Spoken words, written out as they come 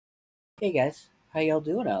Hey guys, how y'all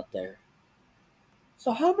doing out there?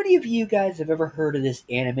 So how many of you guys have ever heard of this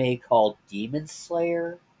anime called Demon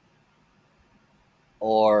Slayer?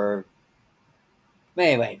 Or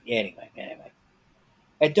anyway.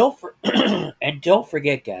 And don't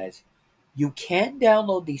forget guys, you can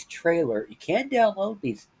download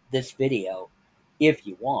this video if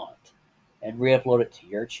you want and re-upload it to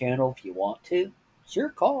your channel if you want to. It's your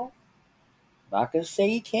call. I'm not gonna say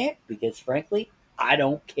you can't because frankly, I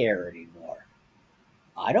don't care anymore.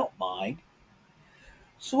 I don't mind.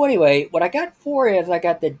 So anyway, what I got for you is I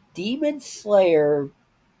got the Demon Slayer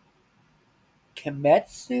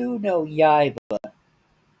Kimetsu no Yaiba,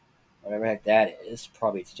 whatever the heck that is,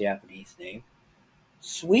 probably its Japanese name.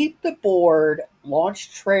 Sweep the board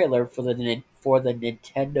launch trailer for the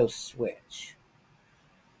Nintendo Switch.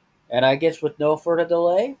 And I guess with no further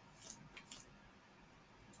delay,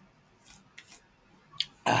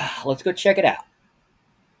 let's go check it out.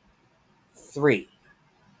 3,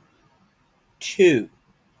 2,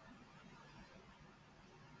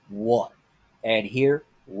 1, and here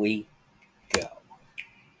we go.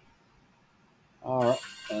 All right,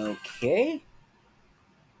 okay.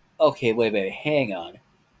 Okay, wait, hang on.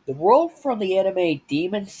 The world from the anime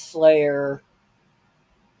Demon Slayer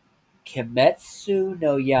Kimetsu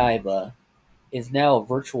no Yaiba is now a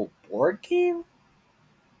virtual board game?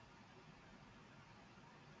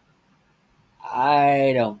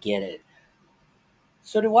 I don't get it.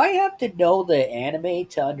 So do I have to know the anime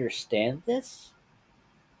to understand this?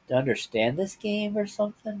 To understand this game or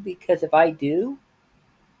something? Because if I do,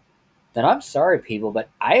 then I'm sorry people, but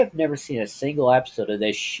I have never seen a single episode of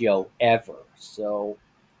this show ever. So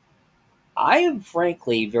I am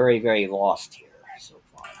frankly very, very lost here so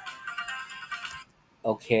far.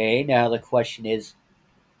 Okay, now the question is,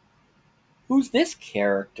 who's this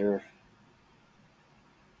character?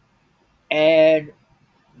 And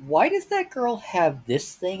why does that girl have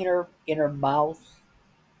this thing in her mouth?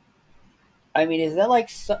 I mean, is that like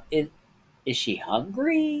is she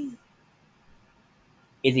hungry?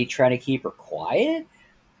 Is he trying to keep her quiet?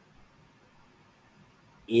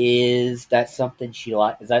 Is that something she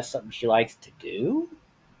like? Is that something she likes to do?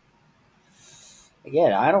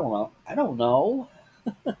 Again, I don't know. I don't know.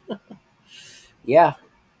 Yeah.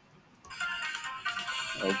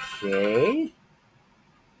 Okay.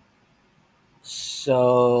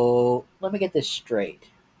 So let me get this straight.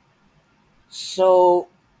 So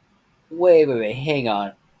wait. Hang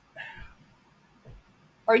on.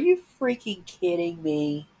 Are you freaking kidding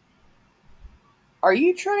me? Are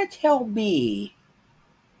you trying to tell me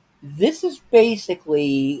this is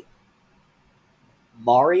basically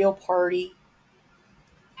Mario Party?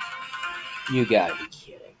 You gotta be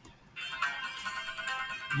kidding.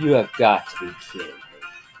 You have got to be kidding me.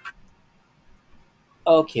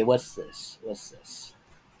 Okay, what's this? What's this?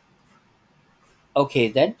 Okay,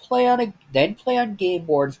 then play on game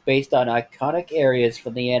boards based on iconic areas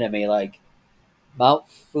from the anime like Mount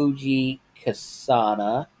Fuji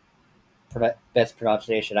Kasana, best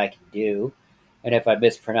pronunciation I can do. And if I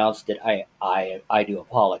mispronounced it, I do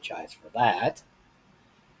apologize for that.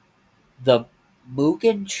 The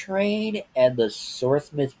Mugen Train and the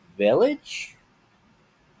Swordsmith Village?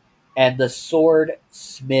 And the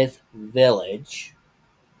Swordsmith Village.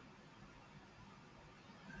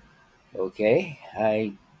 Okay,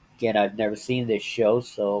 I've never seen this show,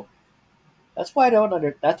 so that's why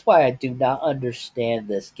I do not understand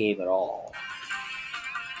this game at all.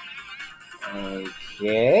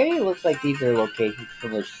 Okay, looks like these are locations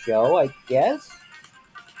from the show, I guess.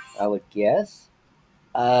 I would guess.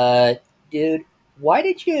 Uh dude, why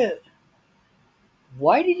did you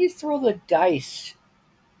why did you throw the dice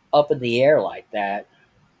up in the air like that?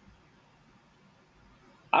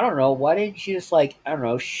 I don't know. Why didn't you just like I don't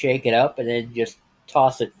know, shake it up and then just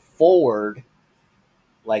toss it forward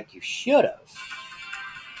like you should have?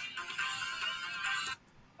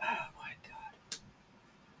 Oh my god.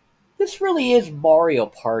 This really is Mario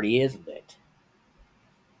Party, isn't it?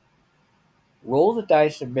 Roll the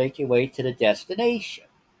dice and make your way to the destination.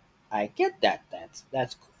 I get that.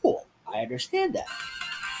 That's cool. I understand that.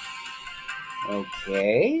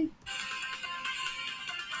 Okay.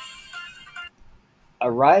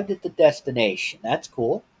 Arrived at the destination. That's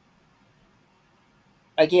cool.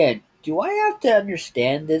 Again, do I have to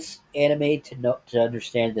understand this anime to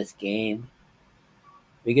understand this game?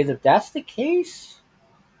 Because if that's the case,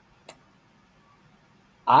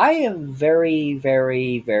 I am very,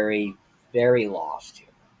 very, very, very lost here.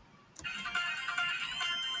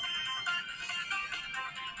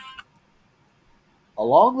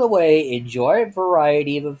 Along the way, enjoy a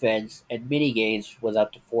variety of events and minigames with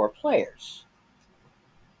up to 4 players.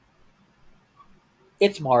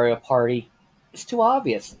 It's Mario Party. It's too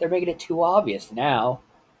obvious. They're making it too obvious now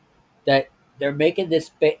that they're making this.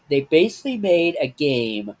 They basically made a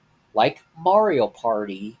game like Mario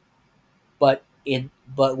Party, but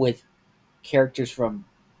with characters from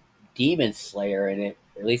Demon Slayer in it.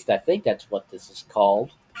 Or at least I think that's what this is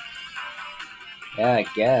called. Yeah, I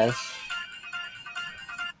guess.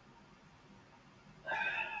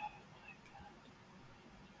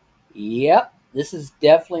 Yep, this is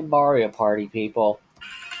definitely Mario Party, people.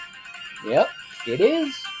 Yep, it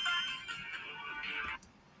is.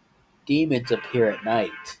 Demons appear at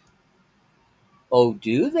night. Oh,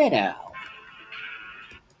 do they now?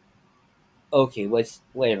 Okay, wait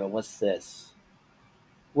a minute, what's this?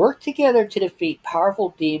 Work together to defeat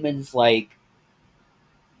powerful demons like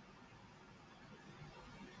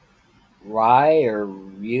Rai or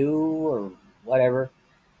Ryu or whatever,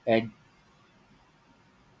 and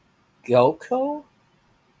Goko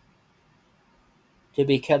to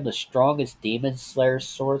become the strongest demon slayer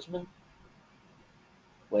swordsman?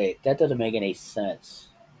 Wait, that doesn't make any sense.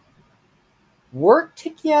 Work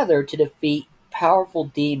together to defeat powerful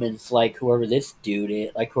demons like whoever this dude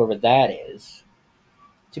is, like whoever that is,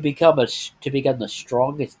 to become the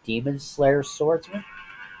strongest demon slayer swordsman.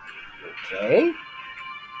 Okay.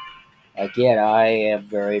 Again, I am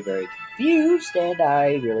very very confused, and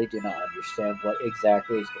I really do not understand what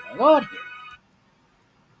exactly is going on here.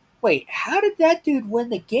 Wait, how did that dude win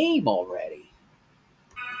the game already?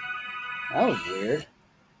 That was weird.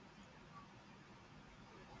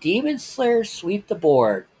 Demon Slayer Sweep the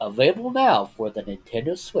Board, available now for the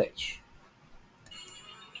Nintendo Switch.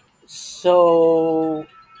 So,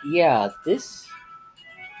 yeah, this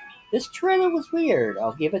trailer was weird.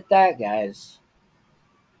 I'll give it that, guys.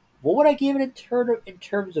 What would I give it in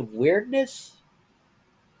terms of weirdness?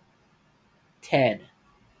 10.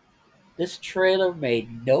 This trailer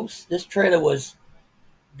made no. This trailer was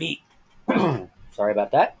be. Sorry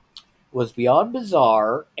about that. Was beyond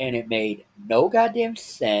bizarre, and it made no goddamn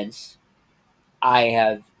sense. I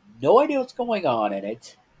have no idea what's going on in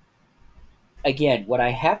it. Again, would I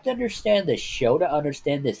have to understand this show to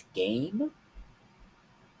understand this game?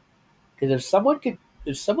 Because if someone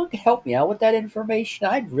could help me out with that information,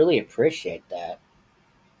 I'd really appreciate that.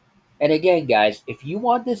 And again, guys, if you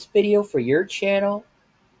want this video for your channel,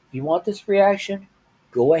 if you want this reaction,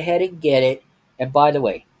 go ahead and get it. And by the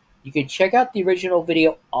way, you can check out the original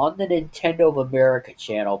video on the Nintendo of America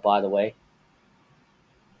channel, by the way.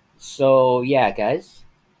 So, yeah, guys.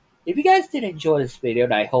 If you guys did enjoy this video,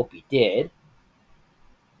 and I hope you did,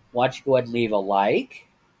 why don't you go ahead and leave a like,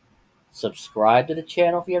 subscribe to the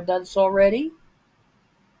channel if you haven't done so already,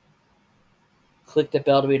 click the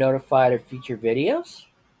bell to be notified of future videos,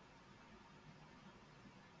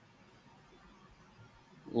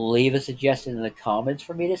 leave a suggestion in the comments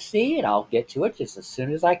for me to see, and I'll get to it just as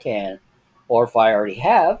soon as I can. Or if I already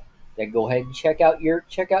have, then go ahead and check out your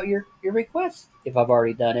request if I've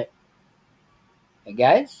already done it. And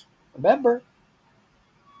guys, remember,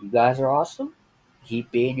 you guys are awesome.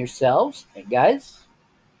 Keep being yourselves. And guys,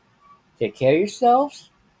 take care of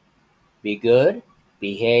yourselves. Be good.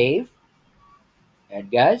 Behave. And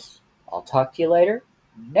guys, I'll talk to you later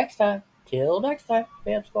next time. Till next time,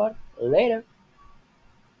 Fam Squad. Later.